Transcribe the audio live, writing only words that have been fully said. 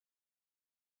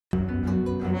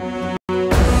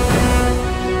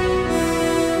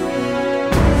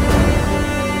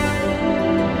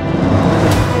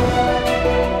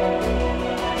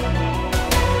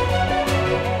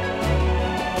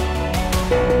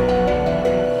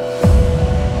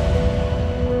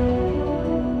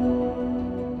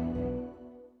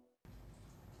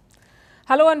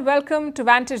Hello and welcome to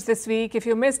Vantage this week. If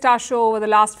you missed our show over the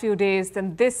last few days,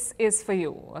 then this is for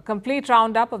you. A complete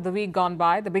roundup of the week gone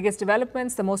by, the biggest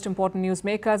developments, the most important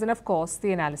newsmakers, and of course,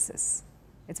 the analysis.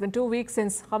 It's been 2 weeks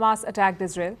since Hamas attacked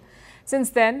Israel. Since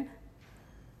then,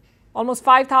 almost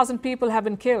 5,000 people have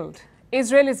been killed.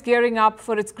 Israel is gearing up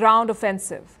for its ground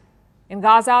offensive. In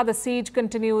Gaza, the siege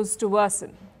continues to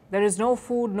worsen. There is no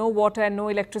food, no water, and no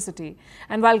electricity.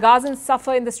 And while Gazans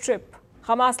suffer in the Strip,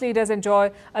 Hamas leaders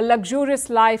enjoy a luxurious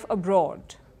life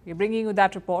abroad. We're bringing you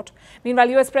that report.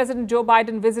 Meanwhile, US President Joe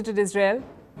Biden visited Israel.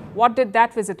 What did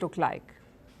that visit look like?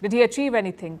 Did he achieve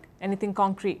anything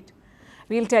concrete?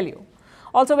 We'll tell you.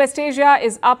 Also, West Asia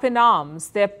is up in arms.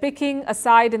 They're picking a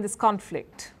side in this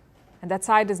conflict. And that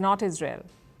side is not Israel.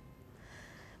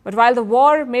 But while the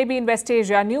war may be in West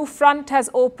Asia, a new front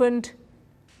has opened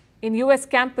in US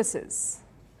campuses.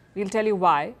 We'll tell you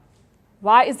why.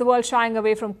 Why is the world shying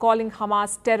away from calling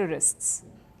Hamas terrorists?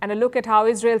 And a look at how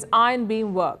Israel's Iron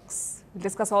Beam works. We'll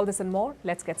discuss all this and more.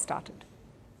 Let's get started.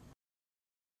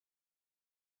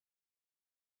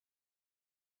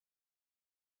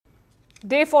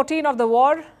 Day 14 of the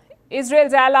war.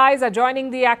 Israel's allies are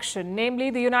joining the action, namely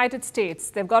the United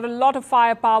States. They've got a lot of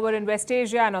firepower in West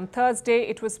Asia, and on Thursday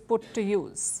it was put to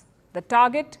use. The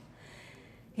target?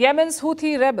 Yemen's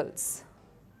Houthi rebels.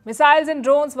 Missiles and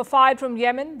drones were fired from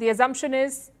Yemen. The assumption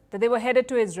is that they were headed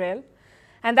to Israel.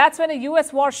 And that's when a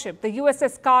US warship, the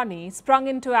USS Carney, sprung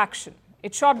into action.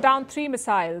 It shot down 3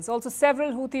 missiles, also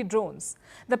several Houthi drones.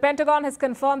 The Pentagon has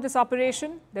confirmed this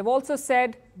operation. They've also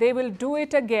said they will do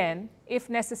it again if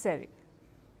necessary.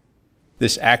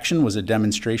 This action was a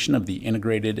demonstration of the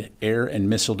integrated air and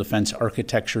missile defense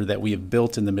architecture that we have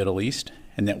built in the Middle East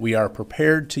and that we are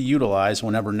prepared to utilize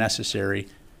whenever necessary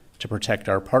to protect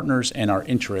our partners and our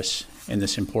interests in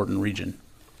this important region.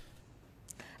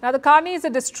 Now, the Carney is a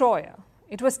destroyer.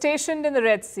 It was stationed in the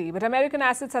Red Sea, but American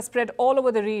assets are spread all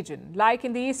over the region. Like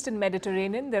in the Eastern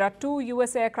Mediterranean, there are 2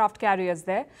 U.S. aircraft carriers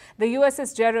there, the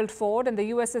USS Gerald Ford and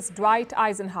the USS Dwight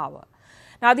Eisenhower.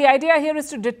 Now, the idea here is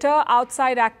to deter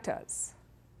outside actors.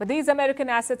 But these American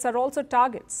assets are also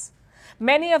targets.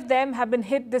 Many of them have been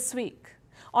hit this week.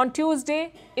 On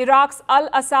Tuesday, Iraq's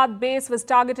Al-Assad base was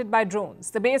targeted by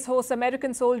drones. The base hosts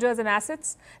American soldiers and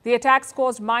assets. The attacks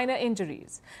caused minor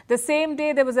injuries. The same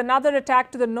day, there was another attack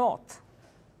to the north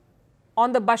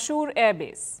on the Bashur air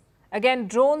base. Again,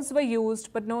 drones were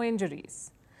used, but no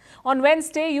injuries. On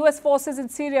Wednesday, US forces in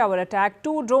Syria were attacked.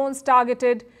 2 drones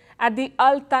targeted at the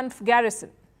Al-Tanf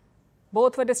garrison.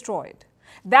 Both were destroyed.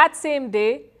 That same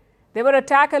day, there were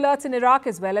attack alerts in Iraq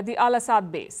as well at the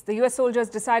Al-Assad base. The US soldiers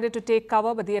decided to take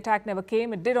cover, but the attack never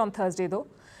came. It did on Thursday, though.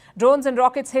 Drones and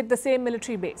rockets hit the same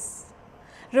military base.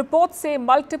 Reports say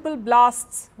multiple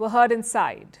blasts were heard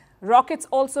inside. Rockets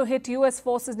also hit US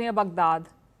forces near Baghdad.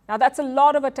 Now, that's a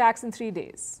lot of attacks in 3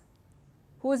 days.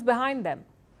 Who is behind them?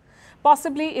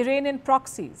 Possibly Iranian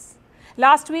proxies.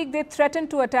 Last week, they threatened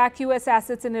to attack US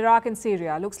assets in Iraq and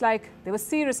Syria. Looks like they were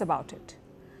serious about it.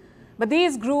 But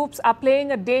these groups are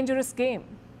playing a dangerous game.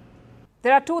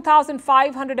 There are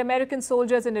 2,500 American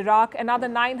soldiers in Iraq, another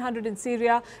 900 in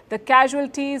Syria. The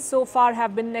casualties so far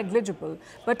have been negligible.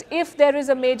 But if there is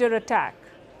a major attack,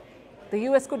 the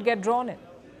US could get drawn in.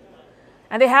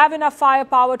 And they have enough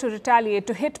firepower to retaliate,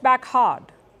 to hit back hard.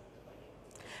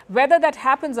 Whether that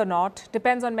happens or not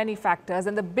depends on many factors,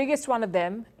 and the biggest one of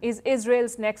them is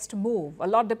Israel's next move. A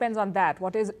lot depends on that,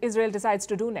 what Israel decides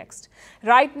to do next.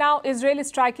 Right now, Israel is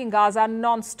striking Gaza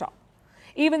non-stop.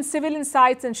 Even civilian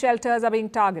sites and shelters are being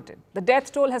targeted. The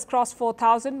death toll has crossed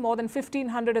 4,000. More than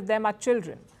 1,500 of them are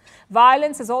children.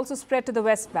 Violence has also spread to the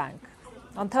West Bank.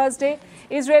 On Thursday,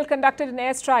 Israel conducted an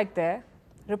airstrike there.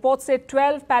 Reports say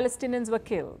 12 Palestinians were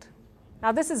killed.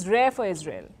 Now, this is rare for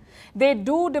Israel. They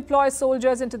do deploy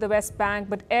soldiers into the West Bank,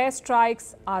 but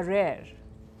airstrikes are rare.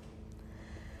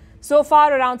 So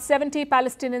far, around 70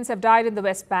 Palestinians have died in the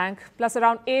West Bank, plus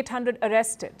around 800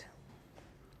 arrested.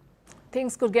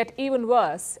 Things could get even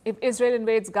worse if Israel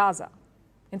invades Gaza.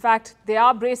 In fact, they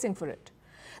are bracing for it.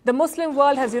 The Muslim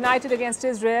world has united against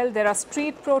Israel. There are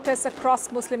street protests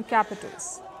across Muslim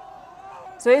capitals.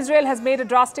 So Israel has made a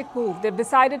drastic move. They've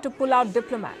decided to pull out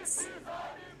diplomats.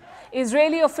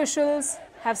 Israeli officials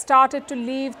have started to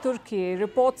leave Turkey.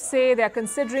 Reports say they are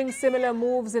considering similar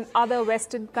moves in other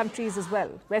Western countries as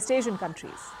well, West Asian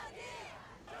countries.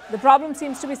 The problem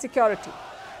seems to be security.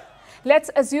 Let's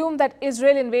assume that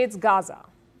Israel invades Gaza.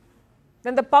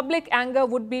 Then the public anger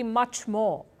would be much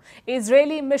more.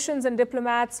 Israeli missions and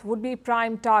diplomats would be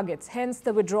prime targets, hence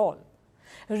the withdrawal.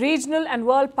 Regional and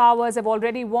world powers have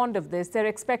already warned of this. They're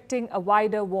expecting a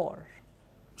wider war.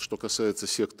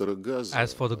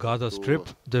 As for the Gaza Strip,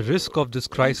 the risk of this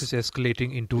crisis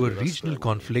escalating into a regional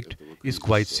conflict is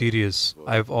quite serious.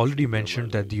 I have already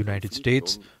mentioned that the United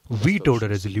States vetoed a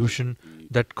resolution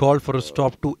that called for a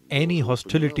stop to any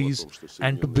hostilities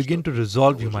and to begin to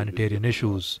resolve humanitarian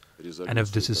issues. And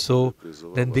if this is so,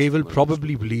 then they will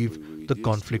probably believe the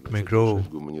conflict may grow.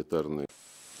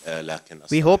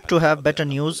 We hope to have better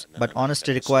news, but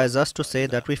honesty requires us to say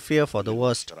that we fear for the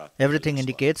worst. Everything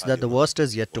indicates that the worst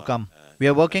is yet to come. We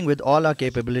are working with all our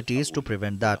capabilities to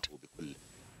prevent that.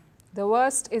 The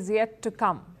worst is yet to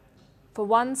come. For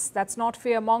once, that's not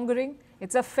fear-mongering,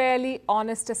 it's a fairly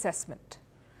honest assessment.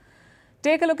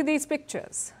 Take a look at these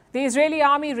pictures. The Israeli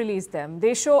army released them.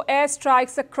 They show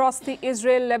airstrikes across the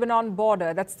Israel-Lebanon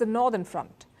border, that's the northern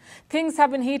front. Things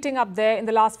have been heating up there in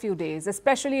the last few days,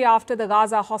 especially after the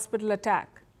Gaza hospital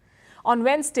attack. On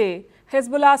Wednesday,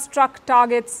 Hezbollah struck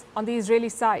targets on the Israeli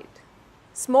side.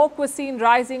 Smoke was seen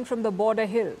rising from the border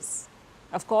hills.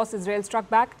 Of course, Israel struck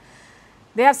back.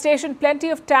 They have stationed plenty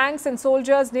of tanks and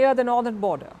soldiers near the northern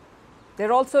border.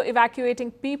 They're also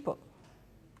evacuating people.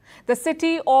 The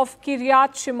city of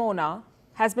Kiryat Shimona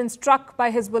has been struck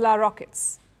by Hezbollah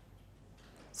rockets.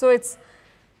 So it's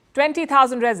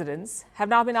 20,000 residents have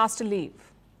now been asked to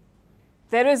leave.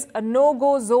 There is a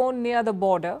no-go zone near the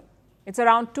border. It's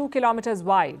around 2 kilometers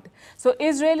wide. So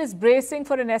Israel is bracing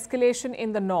for an escalation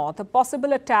in the north, a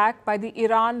possible attack by the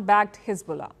Iran-backed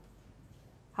Hezbollah.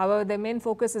 However, their main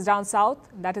focus is down south,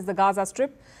 that is the Gaza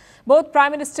Strip. Both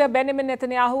Prime Minister Benjamin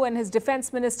Netanyahu and his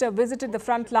defense minister visited the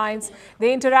front lines.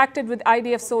 They interacted with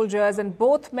IDF soldiers, and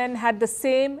both men had the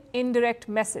same indirect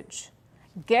message: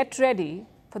 get ready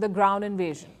for the ground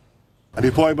invasion.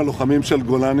 אני פה עם הלוחמים של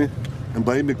גולני, הם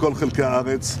באים מכל חלקי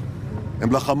הארץ,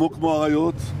 הם לחמו כמו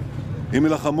אריות, אם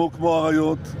ילחמו כמו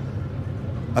אריות,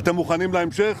 אתם מוכנים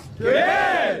להמשך?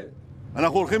 כן!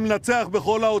 אנחנו הולכים לנצח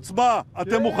בכל העוצמה,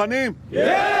 אתם מוכנים?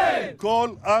 כן! כל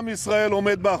עם ישראל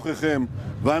עומד מאחוריכם,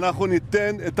 ואנחנו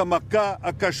ניתן את המכה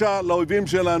הקשה לאויבים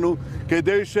שלנו,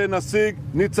 כדי שנשיג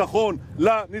ניצחון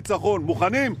לניצחון.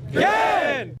 מוכנים?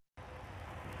 כן!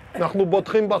 אנחנו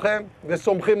בוטחים בכם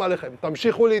וסומכים עליכם.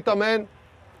 תמשיכו להתאמן,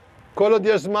 כל עוד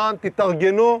יש זמן,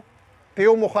 תתארגנו,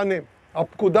 תהיו מוכנים.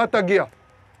 הפקודה תגיע.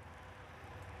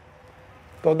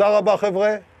 תודה רבה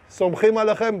חבר'ה, סומכים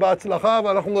עליכם, בהצלחה,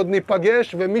 ואנחנו עוד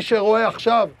ניפגש, ומי שרואה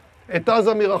עכשיו את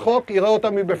עזה מרחוק, יראה אותה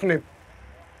מבפנים.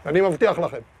 אני מבטיח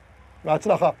לכם.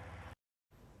 בהצלחה.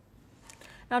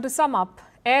 Now to sum up,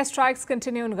 airstrikes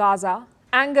continue in Gaza.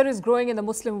 Anger is growing in the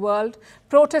Muslim world.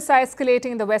 Protests are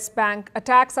escalating in the West Bank.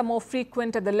 Attacks are more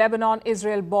frequent at the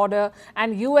Lebanon-Israel border.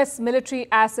 And US military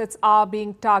assets are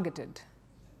being targeted.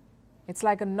 It's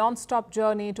like a non-stop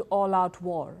journey to all-out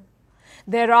war.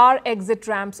 There are exit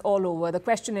ramps all over. The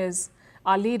question is,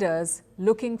 are leaders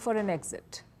looking for an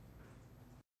exit?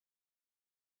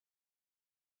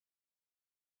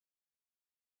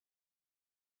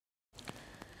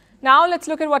 Now let's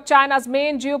look at what China's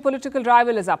main geopolitical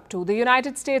rival is up to, the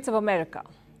United States of America.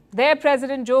 Their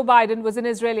President Joe Biden was in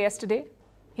Israel yesterday.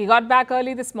 He got back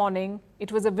early this morning.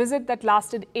 It was a visit that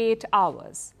lasted 8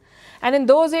 hours. And in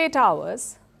those 8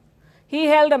 hours, he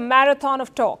held a marathon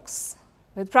of talks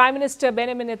with Prime Minister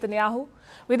Benjamin Netanyahu,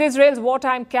 with Israel's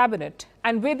wartime cabinet,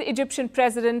 and with Egyptian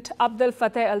President Abdel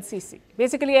Fattah al-Sisi.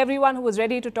 Basically everyone who was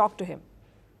ready to talk to him.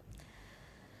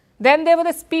 Then there were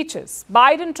the speeches.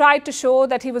 Biden tried to show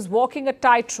that he was walking a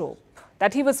tightrope,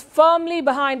 that he was firmly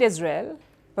behind Israel,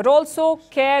 but also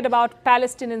cared about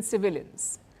Palestinian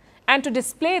civilians. And to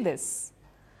display this,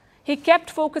 he kept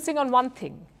focusing on one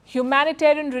thing: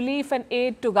 humanitarian relief and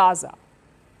aid to Gaza.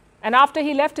 And after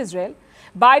he left Israel,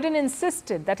 Biden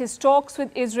insisted that his talks with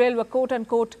Israel were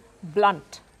quote-unquote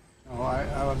blunt.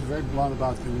 I was very blunt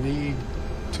about the need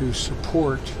to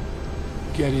support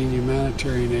getting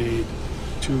humanitarian aid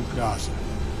to Gaza,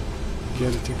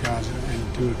 get it to Gaza and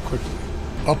do it quickly.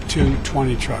 Up to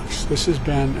 20 trucks. This has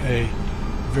been a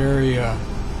very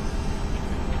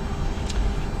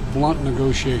blunt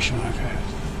negotiation I've had.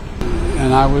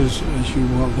 And I was, as you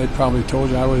well, they probably told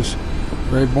you, I was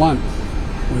very blunt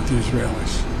with the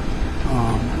Israelis.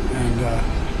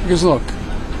 Because look,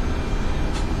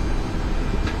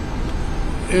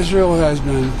 Israel has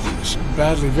been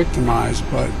badly victimized,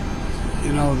 but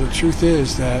you know, the truth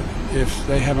is that if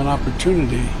they have an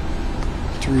opportunity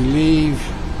to relieve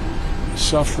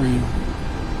suffering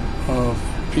of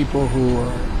people who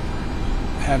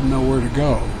have nowhere to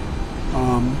go,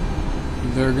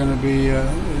 they're going to be,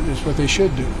 it's what they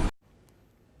should do.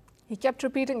 He kept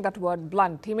repeating that word,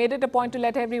 blunt. He made it a point to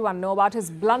let everyone know about his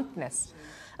bluntness,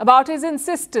 about his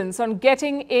insistence on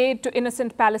getting aid to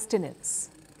innocent Palestinians.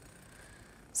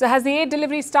 So has the aid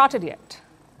delivery started yet?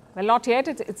 Well, not yet.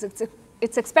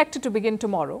 It's expected to begin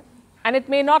tomorrow. And it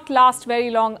may not last very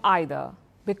long either,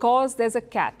 because there's a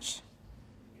catch.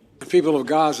 The people of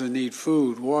Gaza need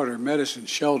food, water, medicine,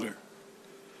 shelter.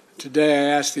 Today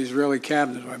I asked the Israeli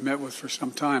cabinet, who I met with for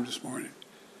some time this morning,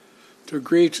 to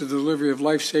agree to the delivery of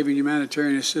life-saving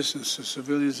humanitarian assistance to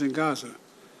civilians in Gaza,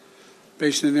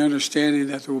 based on the understanding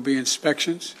that there will be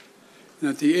inspections and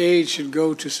that the aid should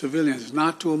go to civilians,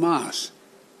 not to Hamas.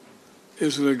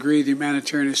 Israel agreed the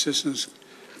humanitarian assistance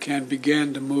can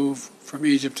begin to move from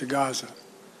Egypt to Gaza.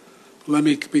 Let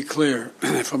me be clear.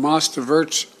 If Hamas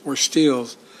diverts or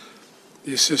steals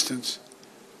the assistance,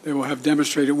 they will have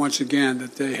demonstrated once again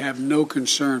that they have no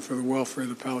concern for the welfare of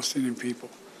the Palestinian people.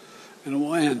 And it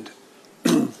will end.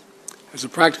 As a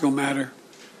practical matter,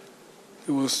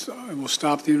 it will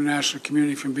stop the international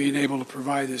community from being able to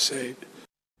provide this aid.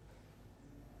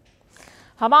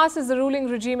 Hamas is the ruling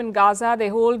regime in Gaza. They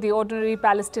hold the ordinary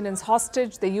Palestinians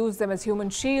hostage. They use them as human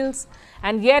shields.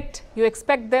 And yet, you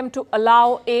expect them to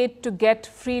allow aid to get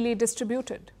freely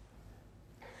distributed.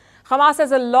 Hamas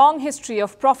has a long history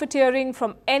of profiteering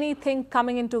from anything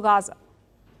coming into Gaza.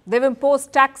 They've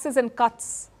imposed taxes and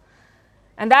cuts.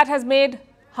 And that has made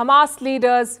Hamas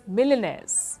leaders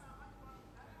millionaires.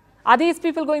 Are these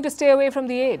people going to stay away from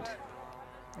the aid?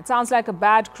 It sounds like a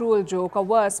bad, cruel joke, or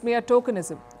worse, mere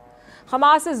tokenism.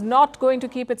 Hamas is not going to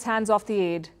keep its hands off the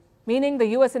aid, meaning the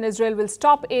US and Israel will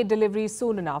stop aid deliveries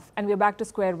soon enough and we're back to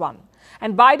square one.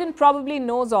 And Biden probably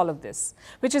knows all of this,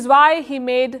 which is why he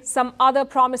made some other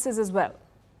promises as well.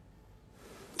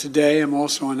 Today, I'm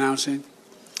also announcing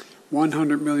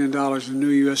 $100 million in new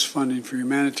U.S. funding for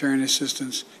humanitarian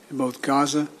assistance in both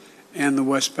Gaza and the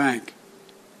West Bank.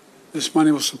 This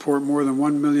money will support more than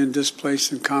 1 million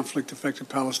displaced and conflict-affected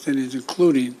Palestinians,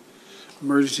 including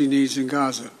emergency needs in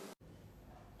Gaza.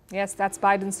 Yes, that's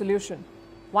Biden's solution.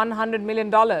 $100 million.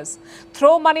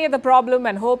 Throw money at the problem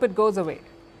and hope it goes away.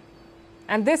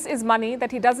 And this is money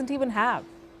that he doesn't even have.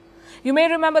 You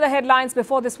may remember the headlines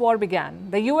before this war began.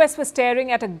 The US was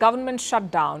staring at a government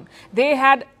shutdown. They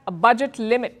had a budget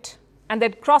limit and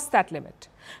they'd crossed that limit.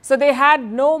 So they had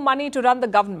no money to run the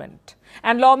government.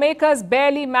 And lawmakers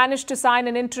barely managed to sign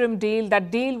an interim deal.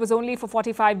 That deal was only for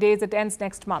 45 days. It ends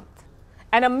next month.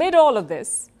 And amid all of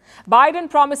this, Biden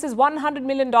promises $100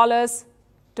 million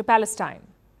to Palestine.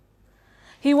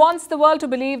 He wants the world to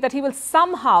believe that he will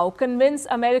somehow convince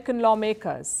American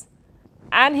lawmakers,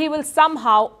 and he will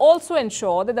somehow also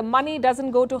ensure that the money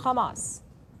doesn't go to Hamas.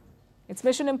 It's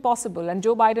mission impossible, and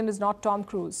Joe Biden is not Tom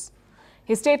Cruise.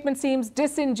 His statement seems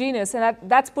disingenuous, and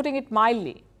that's putting it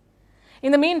mildly.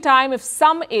 In the meantime, if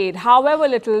some aid, however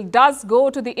little, does go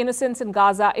to the innocents in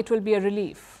Gaza, it will be a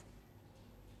relief.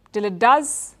 Till it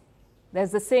does,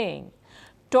 there's the saying,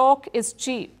 talk is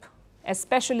cheap,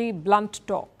 especially blunt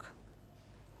talk.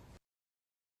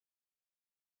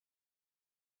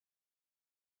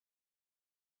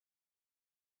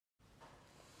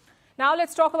 Now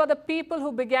let's talk about the people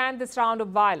who began this round of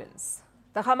violence.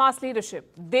 The Hamas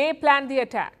leadership. They planned the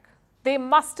attack. They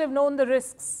must have known the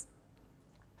risks.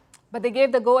 But they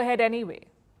gave the go-ahead anyway.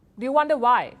 Do you wonder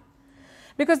why?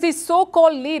 Because these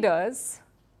so-called leaders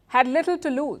had little to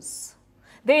lose.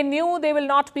 They knew they will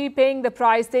not be paying the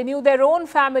price. They knew their own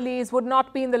families would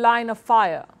not be in the line of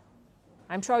fire.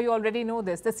 I'm sure you already know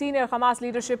this. The senior Hamas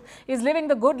leadership is living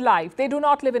the good life. They do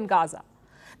not live in Gaza.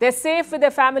 They're safe with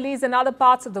their families in other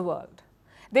parts of the world.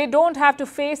 They don't have to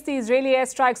face the Israeli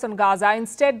airstrikes on Gaza.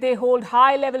 Instead, they hold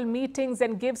high-level meetings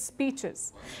and give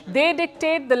speeches. They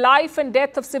dictate the life and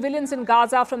death of civilians in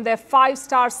Gaza from their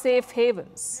 5-star safe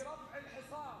havens.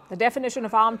 The definition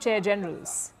of armchair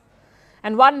generals.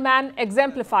 And one man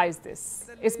exemplifies this,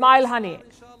 Ismail Haniyeh,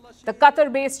 the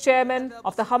Qatar-based chairman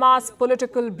of the Hamas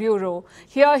Political Bureau.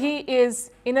 Here he is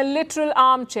in a literal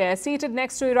armchair, seated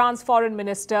next to Iran's foreign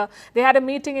minister. They had a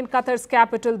meeting in Qatar's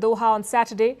capital, Doha, on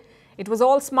Saturday. It was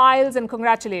all smiles and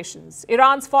congratulations.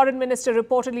 Iran's foreign minister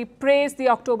reportedly praised the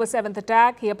October 7th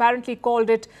attack. He apparently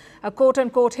called it a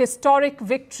quote-unquote historic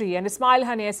victory. And Ismail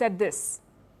Haniyeh said this.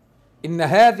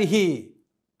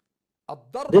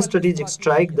 This strategic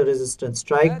strike, the resistance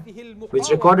strike, which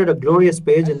recorded a glorious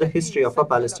page in the history of our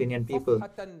Palestinian people.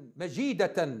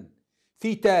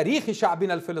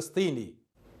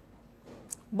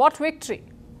 What victory?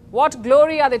 What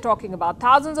glory are they talking about?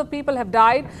 Thousands of people have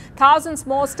died. Thousands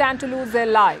more stand to lose their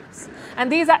lives. And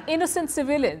these are innocent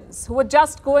civilians who are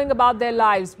just going about their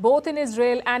lives, both in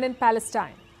Israel and in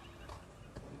Palestine.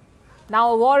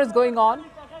 Now a war is going on.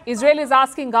 Israel is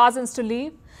asking Gazans to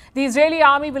leave. The Israeli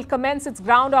army will commence its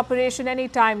ground operation any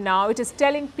time now. It is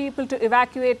telling people to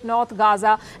evacuate North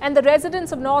Gaza, and the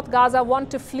residents of North Gaza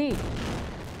want to flee.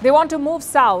 They want to move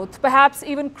south, perhaps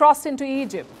even cross into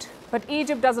Egypt. But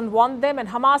Egypt doesn't want them, and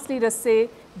Hamas leaders say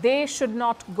they should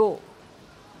not go.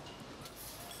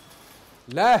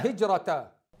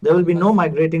 There will be no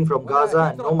migrating from Gaza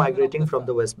and no migrating from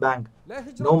the West Bank.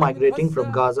 No migrating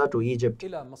from Gaza to Egypt.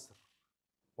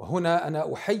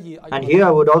 And here I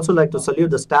would also like to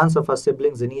salute the stance of our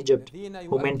siblings in Egypt,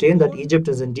 who maintain that Egypt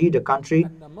is indeed a country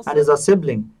and is a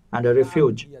sibling and a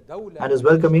refuge, and is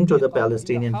welcoming to the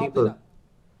Palestinian people,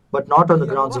 but not on the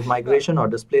grounds of migration or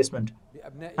displacement.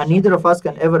 And neither of us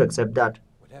can ever accept that.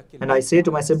 And I say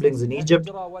to my siblings in Egypt,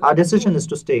 our decision is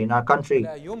to stay in our country.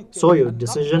 So your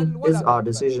decision is our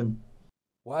decision.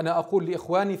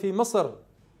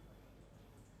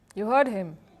 You heard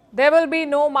him. There will be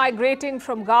no migrating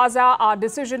from Gaza. Our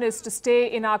decision is to stay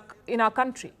in our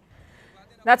country.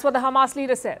 That's what the Hamas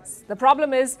leader says. The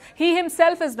problem is, he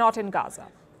himself is not in Gaza.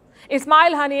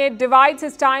 Ismail Haniyeh divides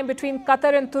his time between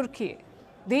Qatar and Turkey.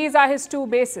 These are his two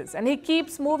bases, and he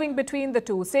keeps moving between the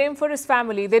two. Same for his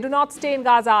family. They do not stay in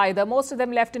Gaza either. Most of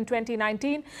them left in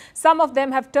 2019. Some of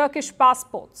them have Turkish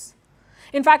passports.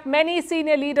 In fact, many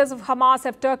senior leaders of Hamas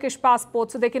have Turkish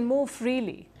passports so they can move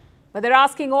freely. But they're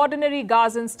asking ordinary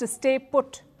Gazans to stay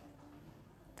put.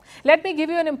 Let me give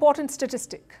you an important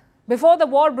statistic. Before the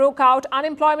war broke out,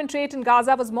 unemployment rate in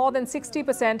Gaza was more than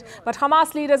 60%, but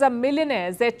Hamas leaders are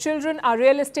millionaires. Their children are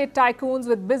real estate tycoons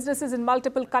with businesses in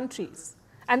multiple countries.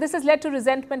 And this has led to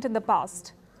resentment in the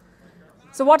past.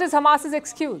 So what is Hamas's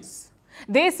excuse?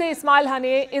 They say Ismail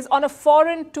Haniyeh is on a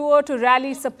foreign tour to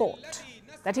rally support,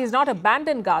 that he's not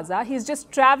abandoned Gaza, he's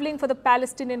just traveling for the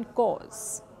Palestinian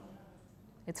cause.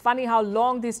 It's funny how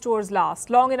long these tours last,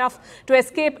 long enough to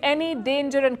escape any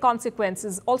danger and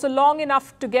consequences, also long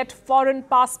enough to get foreign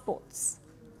passports.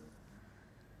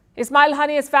 Ismail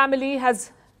Haniyeh's family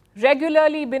has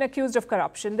regularly been accused of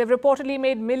corruption. They've reportedly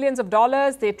made millions of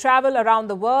dollars. They travel around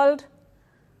the world.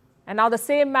 And now the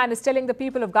same man is telling the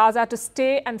people of Gaza to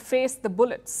stay and face the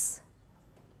bullets.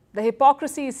 The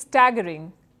hypocrisy is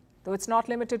staggering, though it's not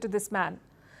limited to this man.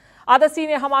 Other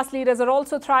senior Hamas leaders are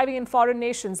also thriving in foreign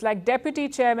nations, like Deputy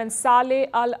Chairman Saleh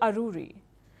al-Aruri.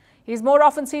 He's more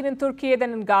often seen in Turkey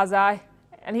than in Gaza,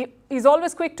 and he's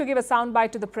always quick to give a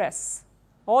soundbite to the press,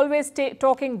 always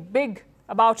talking big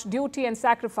about duty and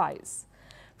sacrifice,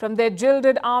 from their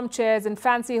gilded armchairs in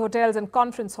fancy hotels and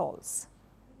conference halls.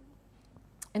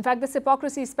 In fact, this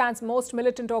hypocrisy spans most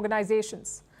militant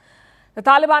organizations. The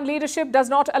Taliban leadership does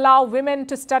not allow women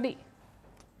to study,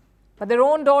 but their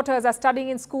own daughters are studying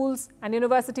in schools and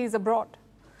universities abroad.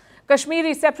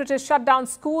 Kashmiri separatists shut down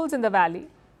schools in the valley,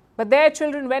 but their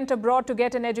children went abroad to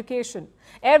get an education.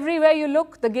 Everywhere you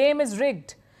look, the game is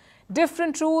rigged.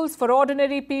 Different rules for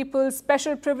ordinary people,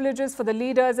 special privileges for the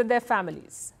leaders and their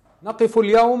families.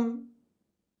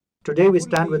 Today we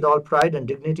stand with all pride and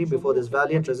dignity before this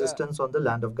valiant resistance on the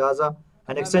land of Gaza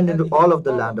and extend into all of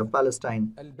the land of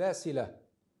Palestine.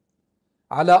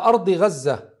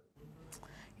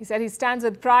 He said he stands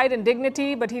with pride and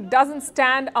dignity, but he doesn't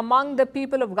stand among the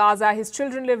people of Gaza. His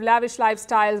children live lavish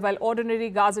lifestyles while ordinary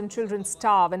Gazan children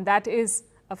starve, and that is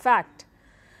a fact.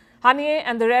 Haniyeh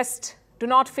and the rest do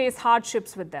not face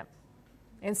hardships with them.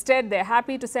 Instead, they're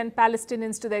happy to send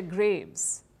Palestinians to their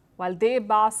graves while they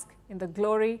bask in the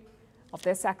glory of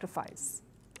their sacrifice.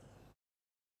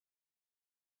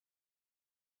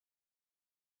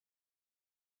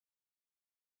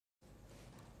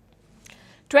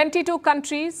 "22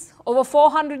 countries, over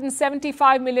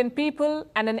 475 million people,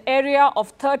 and an area of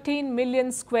 13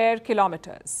 million square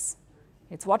kilometers.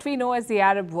 It's what we know as the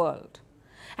Arab world.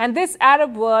 And this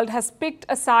Arab world has picked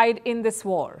a side in this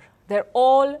war. They're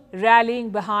all rallying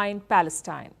behind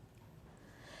Palestine.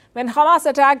 When Hamas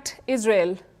attacked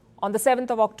Israel on the 7th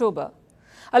of October,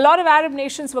 a lot of Arab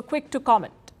nations were quick to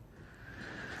comment.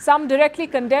 Some directly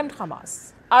condemned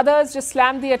Hamas. Others just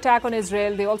slammed the attack on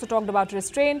Israel. They also talked about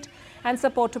restraint and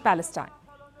support to Palestine.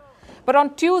 But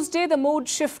on Tuesday, the mood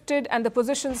shifted and the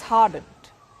positions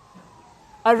hardened.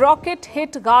 A rocket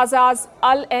hit Gaza's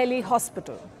Al-Ahli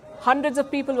hospital. Hundreds of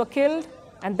people were killed,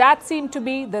 and that seemed to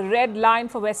be the red line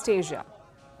for West Asia.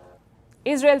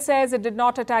 Israel says it did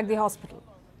not attack the hospital.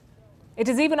 It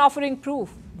is even offering proof,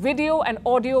 video and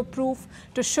audio proof,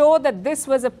 to show that this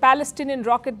was a Palestinian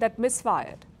rocket that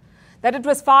misfired, that it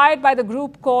was fired by the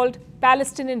group called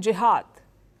Palestinian Jihad.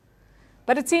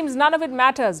 But it seems none of it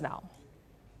matters now.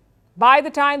 By the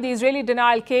time the Israeli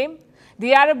denial came,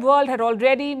 the Arab world had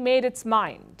already made its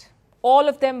mind. All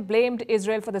of them blamed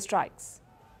Israel for the strikes.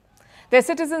 Their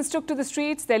citizens took to the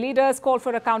streets, their leaders called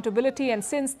for accountability, and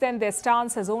since then their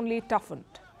stance has only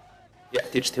toughened.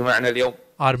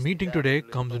 Our meeting today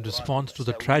comes in response to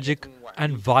the tragic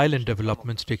and violent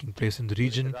developments taking place in the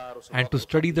region and to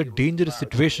study the dangerous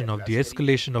situation of the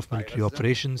escalation of military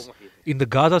operations in the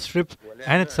Gaza Strip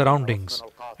and its surroundings,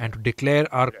 and to declare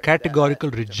our categorical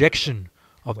rejection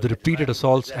of the repeated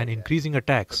assaults and increasing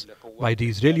attacks by the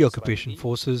Israeli occupation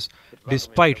forces,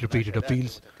 despite repeated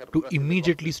appeals to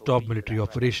immediately stop military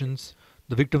operations,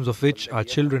 the victims of which are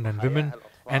children and women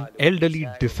and elderly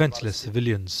defenseless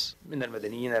civilians.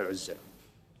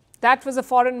 That was the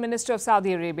foreign minister of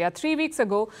Saudi Arabia. 3 weeks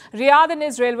ago, Riyadh and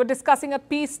Israel were discussing a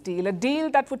peace deal, a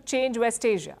deal that would change West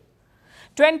Asia.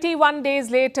 21 days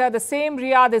later, the same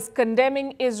Riyadh is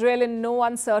condemning Israel in no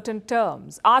uncertain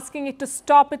terms, asking it to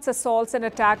stop its assaults and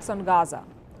attacks on Gaza.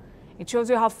 It shows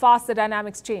you how fast the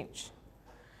dynamics change.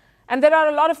 And there are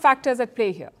a lot of factors at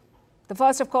play here. The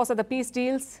first, of course, are the peace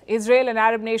deals. Israel and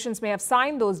Arab nations may have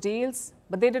signed those deals,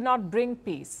 but they did not bring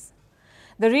peace.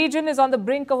 The region is on the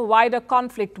brink of a wider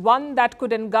conflict, one that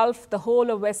could engulf the whole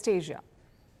of West Asia.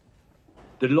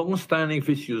 The long-standing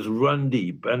issues run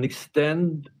deep and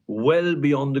extend well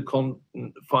beyond the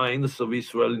confines of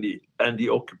Israel and the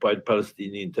occupied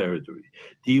Palestinian territory.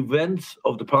 The events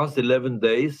of the past 11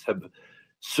 days have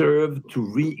served to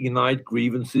reignite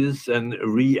grievances and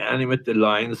reanimate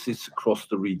alliances across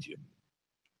the region.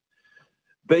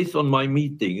 Based on my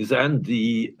meetings and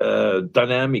the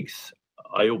dynamics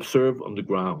I observe on the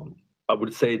ground, I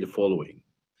would say the following.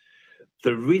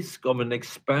 The risk of an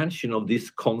expansion of this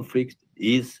conflict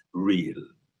is real.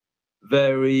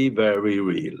 Very, very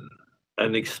real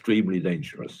and extremely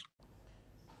dangerous.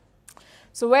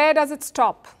 So where does it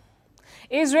stop?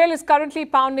 Israel is currently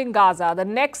pounding Gaza. The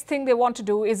next thing they want to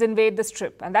do is invade the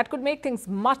Strip, and that could make things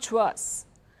much worse.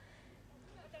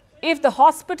 If the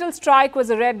hospital strike was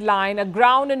a red line, a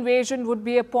ground invasion would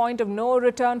be a point of no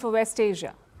return for West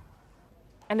Asia.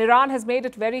 And Iran has made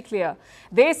it very clear.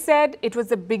 They said it was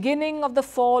the beginning of the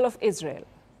fall of Israel.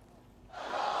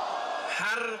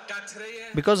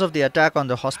 Because of the attack on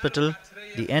the hospital,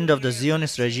 the end of the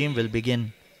Zionist regime will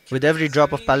begin. With every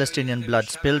drop of Palestinian blood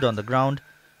spilled on the ground,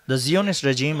 the Zionist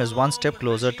regime is one step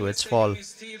closer to its fall.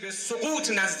 Which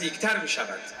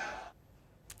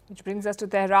brings us to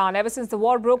Tehran. Ever since the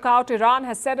war broke out, Iran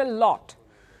has said a lot.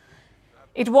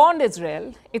 It warned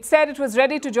Israel. It said it was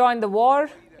ready to join the war.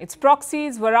 Its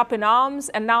proxies were up in arms,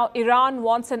 and now Iran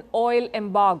wants an oil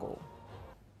embargo.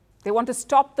 They want to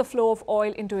stop the flow of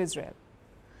oil into Israel.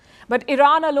 But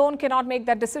Iran alone cannot make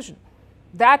that decision.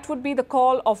 That would be the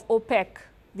call of OPEC,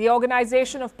 the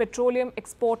Organization of Petroleum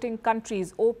Exporting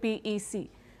Countries, OPEC.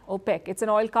 OPEC, it's an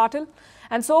oil cartel.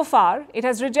 And so far, it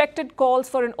has rejected calls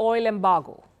for an oil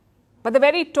embargo. But the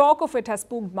very talk of it has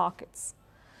spooked markets.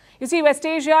 You see, West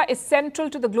Asia is central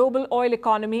to the global oil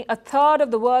economy. A third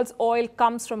of the world's oil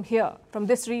comes from here, from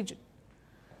this region.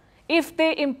 If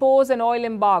they impose an oil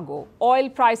embargo, oil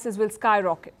prices will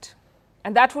skyrocket.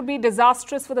 And that would be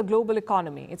disastrous for the global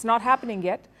economy. It's not happening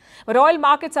yet. But oil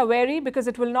markets are wary because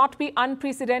it will not be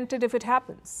unprecedented if it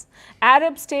happens.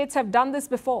 Arab states have done this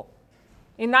before.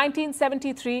 In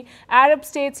 1973, Arab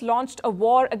states launched a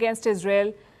war against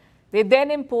Israel. They then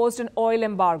imposed an oil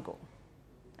embargo.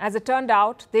 As it turned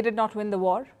out, they did not win the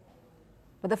war.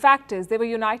 But the fact is, they were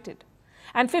united.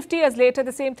 And 50 years later,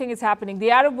 the same thing is happening.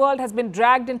 The Arab world has been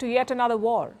dragged into yet another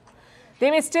war. They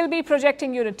may still be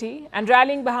projecting unity and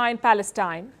rallying behind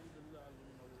Palestine.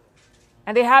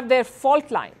 And they have their fault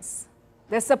lines.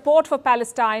 Their support for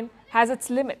Palestine has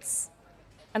its limits.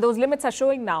 And those limits are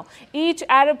showing now. Each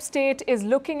Arab state is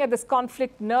looking at this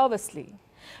conflict nervously.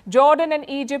 Jordan and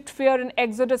Egypt fear an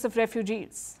exodus of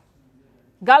refugees.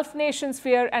 Gulf nations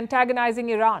fear antagonizing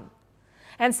Iran.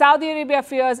 And Saudi Arabia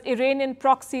fears Iranian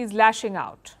proxies lashing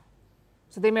out.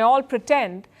 So they may all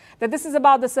pretend that this is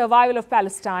about the survival of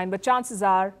Palestine, but chances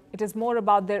are it is more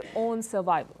about their own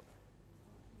survival.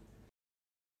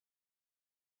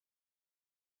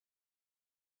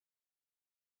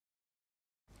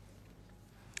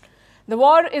 The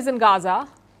war is in Gaza,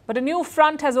 but a new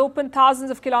front has opened thousands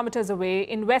of kilometers away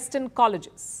in Western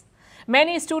colleges.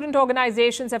 Many student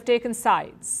organizations have taken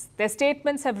sides. Their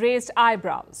statements have raised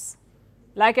eyebrows.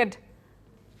 Like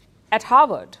at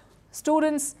Harvard,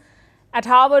 students at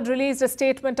Harvard released a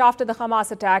statement after the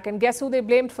Hamas attack, and guess who they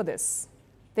blamed for this?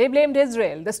 They blamed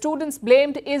Israel. The students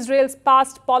blamed Israel's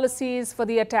past policies for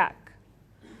the attack.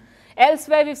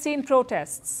 Elsewhere, we've seen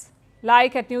protests.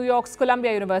 Like at New York's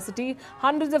Columbia University,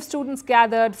 hundreds of students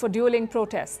gathered for dueling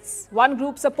protests. One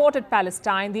group supported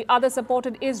Palestine, the other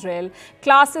supported Israel.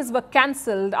 Classes were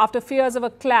cancelled after fears of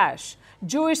a clash.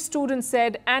 Jewish students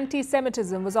said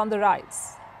anti-Semitism was on the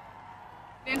rise.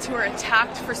 Students who were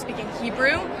attacked for speaking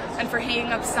Hebrew and for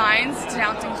hanging up signs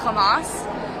denouncing Hamas.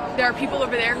 There are people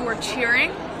over there who are cheering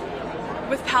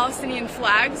with Palestinian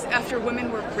flags after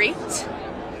women were raped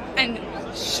and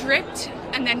stripped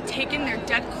and then taken, their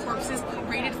dead corpses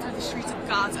paraded through the streets of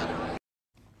Gaza.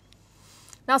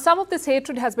 Now, some of this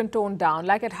hatred has been toned down.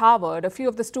 Like at Harvard, a few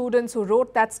of the students who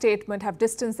wrote that statement have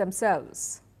distanced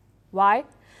themselves. Why?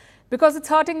 Because it's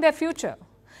hurting their future.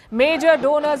 Major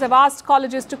donors have asked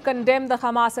colleges to condemn the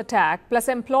Hamas attack, plus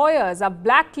employers are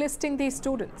blacklisting these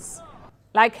students.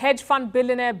 Like hedge fund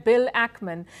billionaire Bill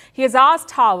Ackman, he has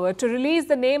asked Harvard to release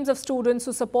the names of students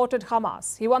who supported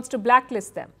Hamas. He wants to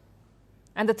blacklist them.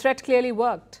 And the threat clearly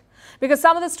worked, because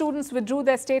some of the students withdrew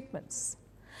their statements.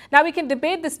 Now, we can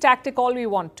debate this tactic all we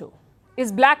want to.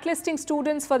 Is blacklisting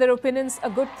students for their opinions a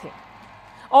good thing?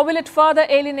 Or will it further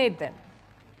alienate them?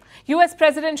 US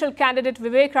presidential candidate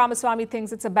Vivek Ramaswamy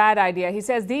thinks it's a bad idea. He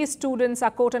says these students are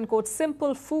quote-unquote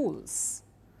simple fools.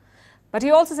 But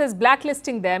he also says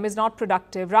blacklisting them is not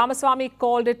productive. Ramaswamy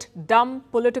called it dumb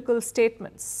political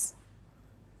statements.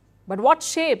 But what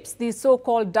shapes these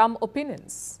so-called dumb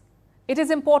opinions? It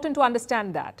is important to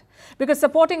understand that, because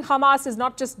supporting Hamas is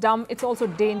not just dumb, it's also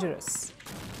dangerous.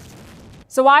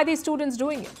 So why are these students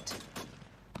doing it?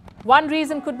 One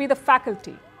reason could be the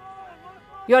faculty.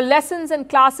 Your lessons and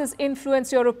classes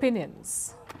influence your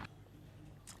opinions.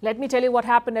 Let me tell you what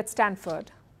happened at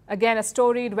Stanford, again a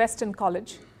storied Western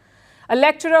college. A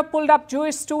lecturer pulled up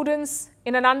Jewish students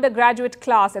in an undergraduate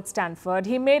class at Stanford.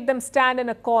 He made them stand in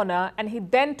a corner and he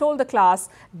then told the class,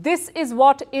 this is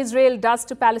what Israel does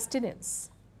to Palestinians.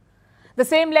 The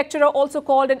same lecturer also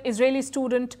called an Israeli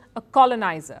student a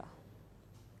colonizer.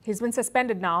 He's been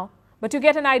suspended now, but you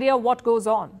get an idea of what goes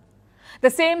on. The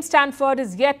same Stanford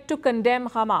is yet to condemn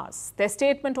Hamas. Their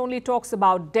statement only talks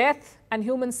about death and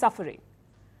human suffering.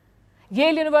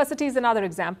 Yale University is another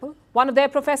example. One of their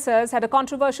professors had a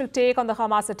controversial take on the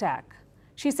Hamas attack.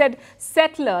 She said,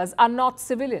 settlers are not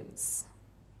civilians.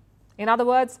 In other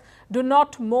words, do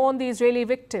not mourn the Israeli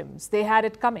victims. They had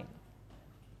it coming.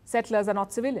 Settlers are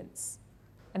not civilians.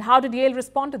 And how did Yale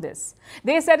respond to this?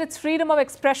 They said it's freedom of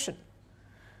expression,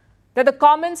 that the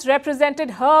comments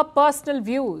represented her personal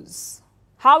views.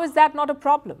 How is that not a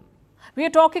problem? We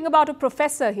are talking about a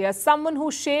professor here, someone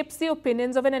who shapes the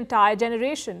opinions of an entire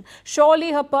generation.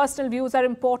 Surely her personal views are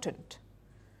important.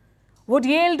 Would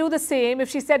Yale do the same if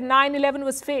she said 9/11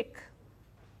 was fake?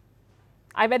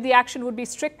 I bet the action would be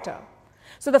stricter.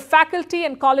 So the faculty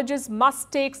and colleges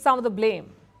must take some of the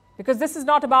blame, because this is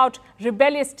not about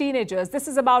rebellious teenagers. This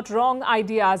is about wrong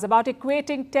ideas, about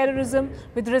equating terrorism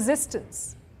with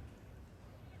resistance.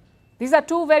 These are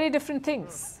two very different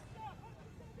things.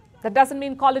 That doesn't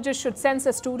mean colleges should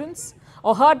censor students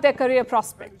or hurt their career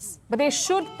prospects, but they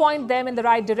should point them in the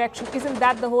right direction. Isn't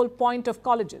that the whole point of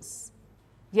colleges?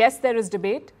 Yes, there is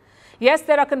debate. Yes,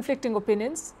 there are conflicting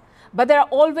opinions, but there are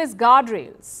always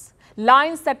guardrails,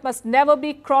 lines that must never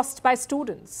be crossed by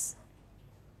students.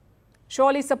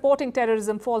 Surely supporting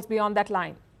terrorism falls beyond that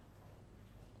line.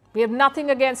 We have nothing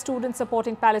against students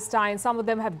supporting Palestine. Some of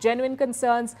them have genuine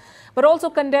concerns, but also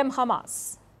condemn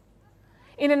Hamas.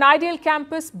 In an ideal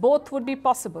campus, both would be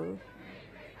possible.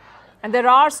 And there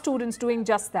are students doing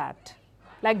just that,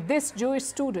 like this Jewish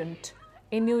student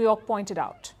in New York pointed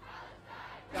out.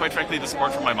 Quite frankly, the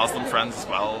support from my Muslim friends as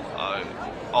well.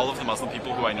 All of the Muslim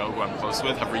people who I know, who I'm close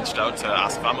with, have reached out to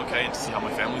ask if I'm okay and to see how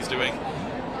my family's doing.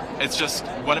 It's just,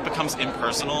 when it becomes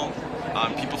impersonal,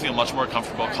 people feel much more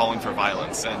comfortable calling for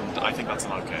violence, and I think that's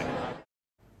not okay.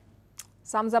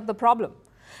 Sums up the problem.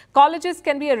 Colleges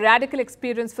can be a radical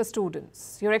experience for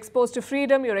students. You're exposed to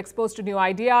freedom, you're exposed to new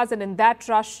ideas, and in that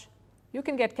rush, you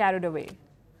can get carried away.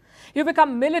 You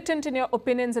become militant in your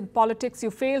opinions and politics.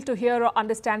 You fail to hear or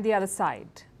understand the other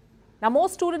side. Now,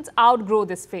 most students outgrow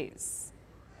this phase.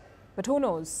 But who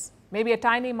knows? Maybe a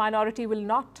tiny minority will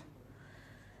not.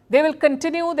 They will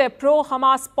continue their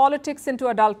pro-Hamas politics into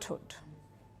adulthood.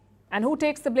 And who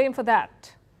takes the blame for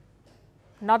that?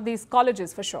 Not these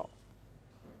colleges, for sure.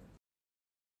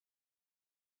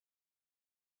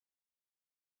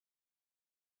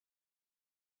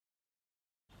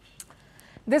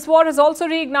 This war has also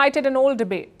reignited an old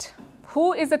debate.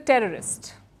 Who is a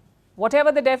terrorist?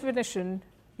 Whatever the definition,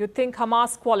 you think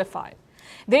Hamas qualify.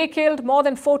 They killed more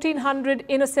than 1,400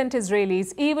 innocent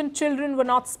Israelis. Even children were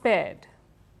not spared.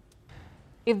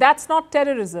 If that's not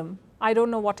terrorism, I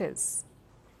don't know what is.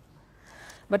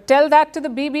 But tell that to the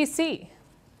BBC.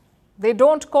 They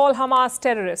don't call Hamas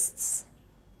terrorists.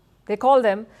 They call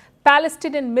them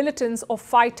Palestinian militants or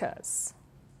fighters.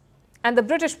 And the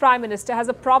British Prime Minister has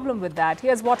a problem with that.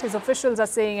 Here's what his officials are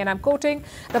saying, and I'm quoting.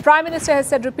 The Prime Minister has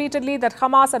said repeatedly that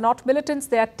Hamas are not militants,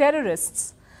 they are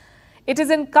terrorists. It is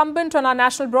incumbent on our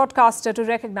national broadcaster to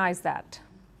recognize that.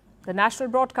 The national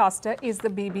broadcaster is the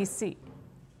BBC.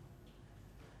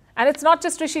 And it's not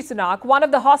just Rishi Sunak. One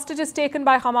of the hostages taken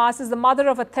by Hamas is the mother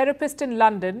of a therapist in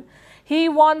London. He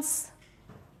wants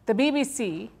the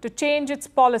BBC to change its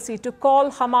policy to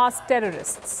call Hamas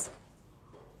terrorists.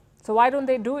 So why don't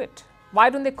they do it? Why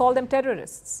don't they call them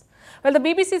terrorists? Well, the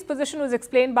BBC's position was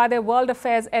explained by their World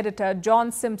Affairs editor,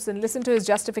 John Simpson. Listen to his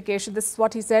justification. This is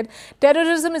what he said.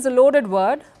 Terrorism is a loaded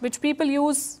word which people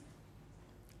use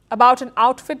about an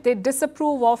outfit they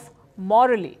disapprove of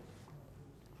morally.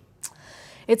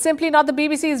 It's simply not the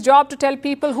BBC's job to tell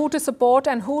people who to support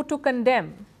and who to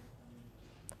condemn.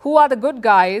 Who are the good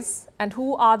guys and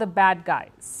who are the bad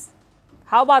guys?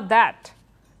 How about that?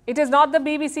 It is not the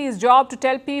BBC's job to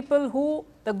tell people who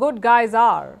the good guys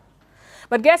are.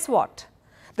 But guess what?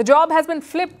 The job has been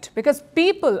flipped because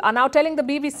people are now telling the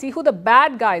BBC who the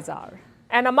bad guys are.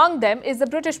 And among them is the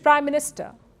British Prime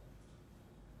Minister.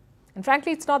 And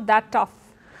frankly, it's not that tough.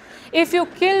 If you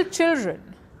kill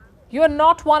children, you are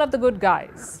not one of the good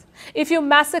guys. If you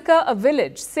massacre a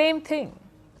village, same thing.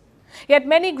 Yet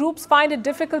many groups find it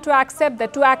difficult to accept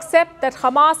that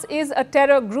Hamas is a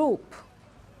terror group.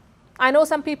 I know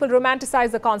some people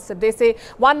romanticize the concept. They say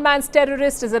one man's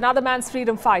terrorist is another man's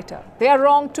freedom fighter. They are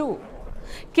wrong too.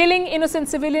 Killing innocent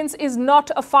civilians is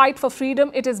not a fight for freedom,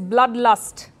 it is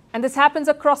bloodlust. And this happens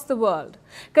across the world.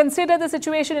 Consider the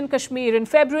situation in Kashmir. In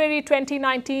February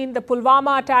 2019, the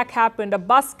Pulwama attack happened. A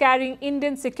bus carrying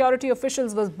Indian security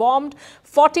officials was bombed.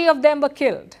 40 of them were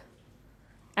killed.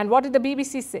 And what did the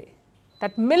BBC say?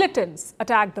 That militants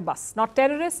attacked the bus. Not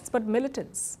terrorists, but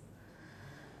militants.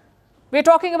 We're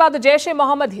talking about the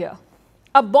Jaish-e-Mohammed here,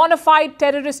 a bona fide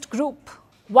terrorist group,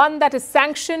 one that is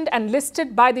sanctioned and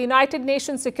listed by the United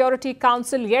Nations Security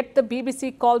Council, yet the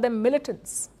BBC called them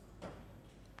militants.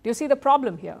 Do you see the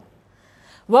problem here?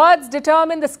 Words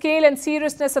determine the scale and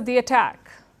seriousness of the attack.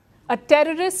 A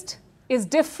terrorist is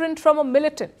different from a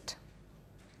militant.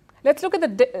 Let's look at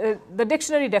the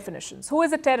dictionary definitions. Who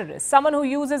is a terrorist? Someone who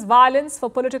uses violence for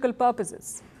political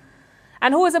purposes.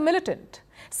 And who is a militant?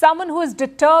 Someone who is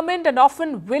determined and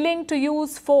often willing to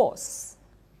use force.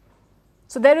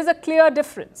 So there is a clear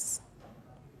difference.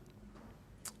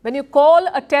 When you call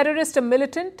a terrorist a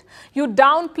militant, you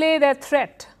downplay their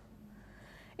threat.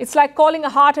 It's like calling a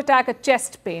heart attack a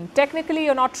chest pain. Technically,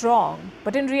 you're not wrong,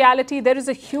 but in reality, there is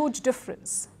a huge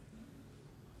difference.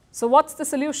 So what's the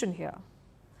solution here?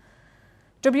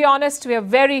 To be honest, we are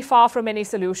very far from any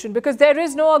solution because there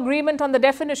is no agreement on the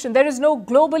definition. There is no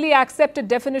globally accepted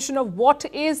definition of what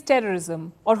is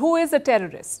terrorism or who is a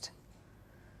terrorist.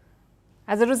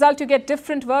 As a result, you get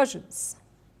different versions.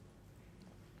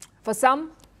 For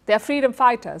some, they are freedom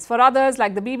fighters. For others,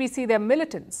 like the BBC, they are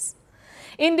militants.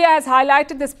 India has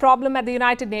highlighted this problem at the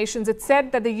United Nations. It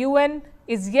said that the UN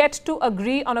is yet to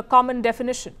agree on a common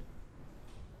definition,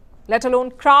 let alone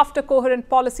craft a coherent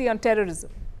policy on terrorism.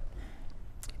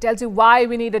 Tells you why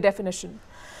we need a definition.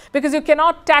 Because you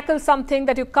cannot tackle something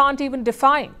that you can't even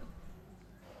define.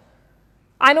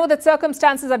 I know that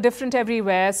circumstances are different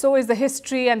everywhere, so is the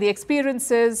history and the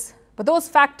experiences, but those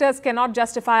factors cannot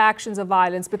justify actions of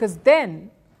violence because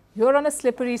then you're on a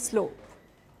slippery slope.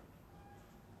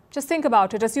 Just think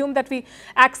about it. Assume that we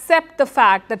accept the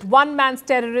fact that one man's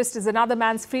terrorist is another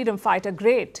man's freedom fighter.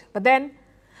 Great. But then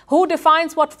who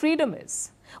defines what freedom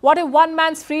is? What if one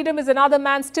man's freedom is another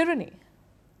man's tyranny?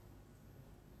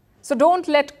 So don't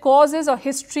let causes or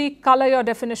history color your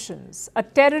definitions. A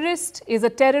terrorist is a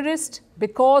terrorist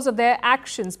because of their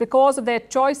actions, because of their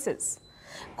choices.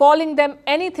 Calling them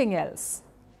anything else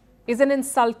is an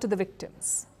insult to the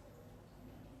victims.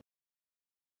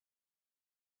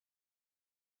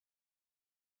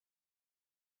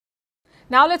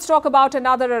 Now let's talk about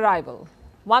another arrival,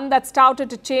 one that's touted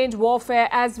to change warfare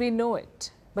as we know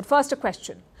it. But first a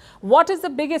question. What is the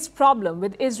biggest problem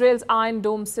with Israel's Iron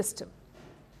Dome system?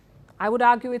 I would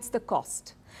argue it's the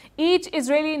cost. Each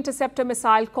Israeli interceptor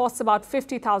missile costs about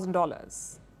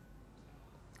 $50,000.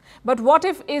 But what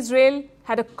if Israel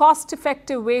had a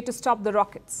cost-effective way to stop the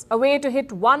rockets, a way to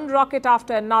hit one rocket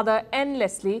after another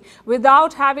endlessly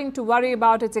without having to worry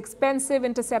about its expensive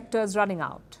interceptors running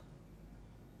out?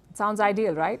 It sounds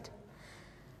ideal, right?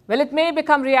 Well, it may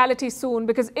become reality soon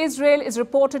because Israel is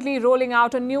reportedly rolling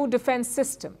out a new defense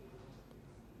system.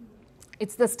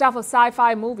 It's the stuff of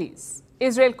sci-fi movies.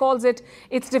 Israel calls it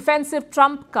its defensive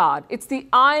trump card. It's the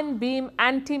Iron Beam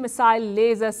anti-missile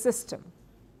laser system.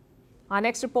 Our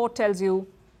next report tells you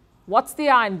what's the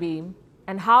Iron Beam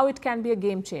and how it can be a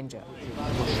game changer.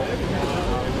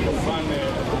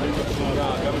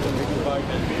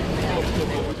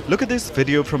 Look at this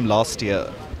video from last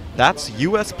year. That's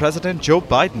US President Joe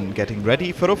Biden getting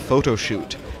ready for a photo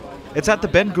shoot. It's at the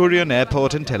Ben Gurion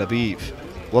Airport in Tel Aviv.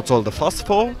 What's all the fuss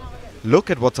for? Look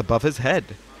at what's above his head.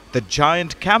 The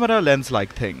giant camera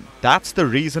lens-like thing. That's the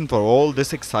reason for all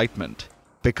this excitement.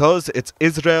 Because it's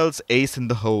Israel's ace in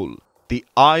the hole. The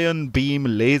Iron Beam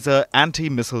laser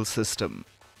anti-missile system.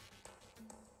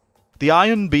 The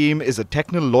Iron Beam is a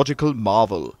technological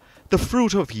marvel, the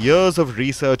fruit of years of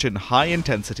research in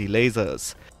high-intensity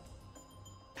lasers.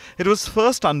 It was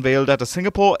first unveiled at a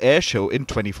Singapore air show in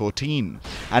 2014,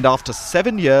 and after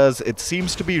 7 years it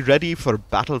seems to be ready for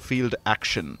battlefield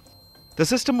action. The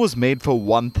system was made for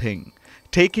one thing: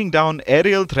 taking down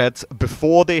aerial threats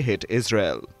before they hit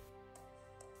Israel.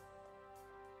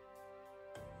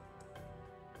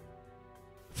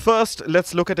 First,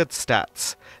 let's look at its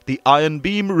stats. The Iron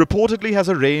Beam reportedly has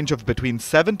a range of between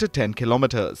 7 to 10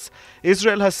 kilometers.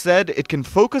 Israel has said it can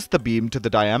focus the beam to the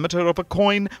diameter of a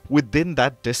coin within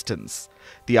that distance.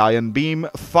 The Iron Beam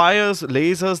fires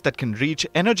lasers that can reach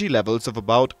energy levels of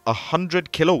about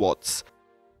 100 kilowatts.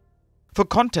 For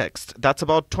context, that's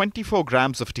about 24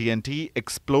 grams of TNT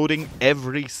exploding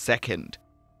every second.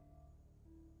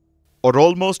 Or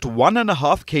almost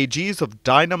 1.5 kgs of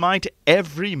dynamite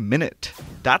every minute.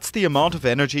 That's the amount of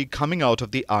energy coming out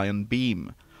of the Iron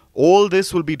Beam. All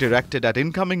this will be directed at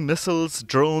incoming missiles,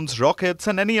 drones, rockets,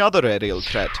 and any other aerial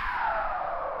threat.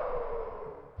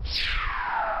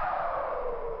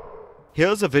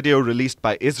 Here's a video released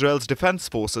by Israel's defense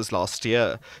forces last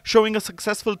year, showing a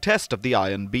successful test of the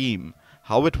Iron Beam.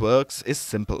 How it works is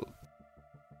simple.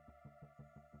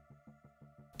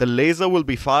 The laser will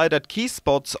be fired at key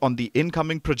spots on the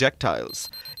incoming projectiles.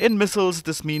 In missiles,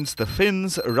 this means the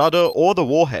fins, rudder, or the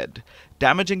warhead.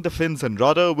 Damaging the fins and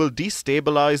rudder will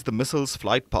destabilize the missile's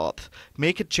flight path,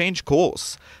 make it change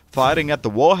course. Firing at the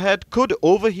warhead could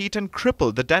overheat and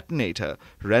cripple the detonator,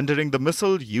 rendering the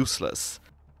missile useless.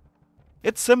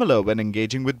 It's similar when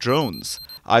engaging with drones.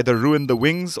 Either ruin the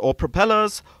wings or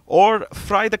propellers, or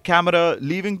fry the camera,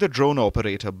 leaving the drone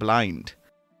operator blind.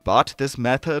 But this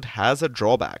method has a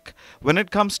drawback when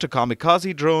it comes to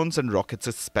kamikaze drones and rockets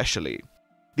especially.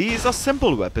 These are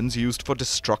simple weapons used for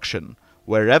destruction.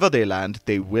 Wherever they land,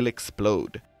 they will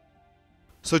explode.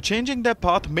 So changing their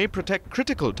path may protect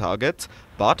critical targets,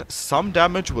 but some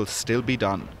damage will still be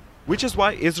done. Which is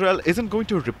why Israel isn't going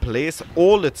to replace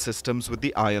all its systems with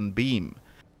the Iron Beam.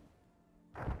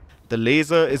 The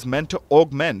laser is meant to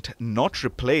augment, not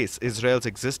replace, Israel's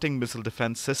existing missile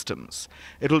defense systems.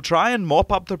 It'll try and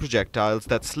mop up the projectiles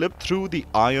that slip through the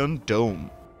Iron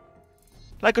Dome.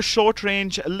 Like a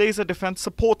short-range laser defense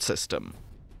support system.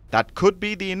 That could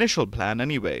be the initial plan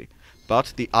anyway,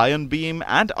 but the Iron Beam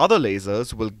and other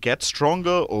lasers will get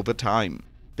stronger over time.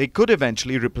 They could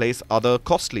eventually replace other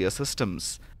costlier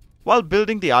systems. While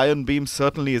building the Iron Beam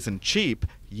certainly isn't cheap,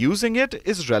 using it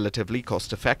is relatively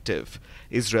cost-effective.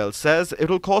 Israel says it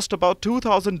will cost about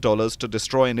 $2,000 to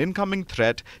destroy an incoming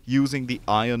threat using the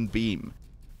Iron Beam.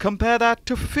 Compare that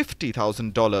to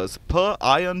 $50,000 per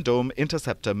Iron Dome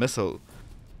interceptor missile.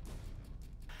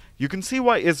 You can see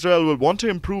why Israel will want to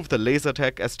improve the laser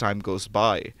tech as time goes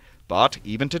by. But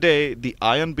even today, the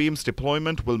Iron Beam's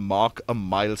deployment will mark a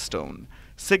milestone,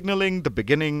 signaling the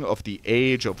beginning of the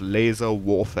age of laser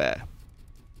warfare.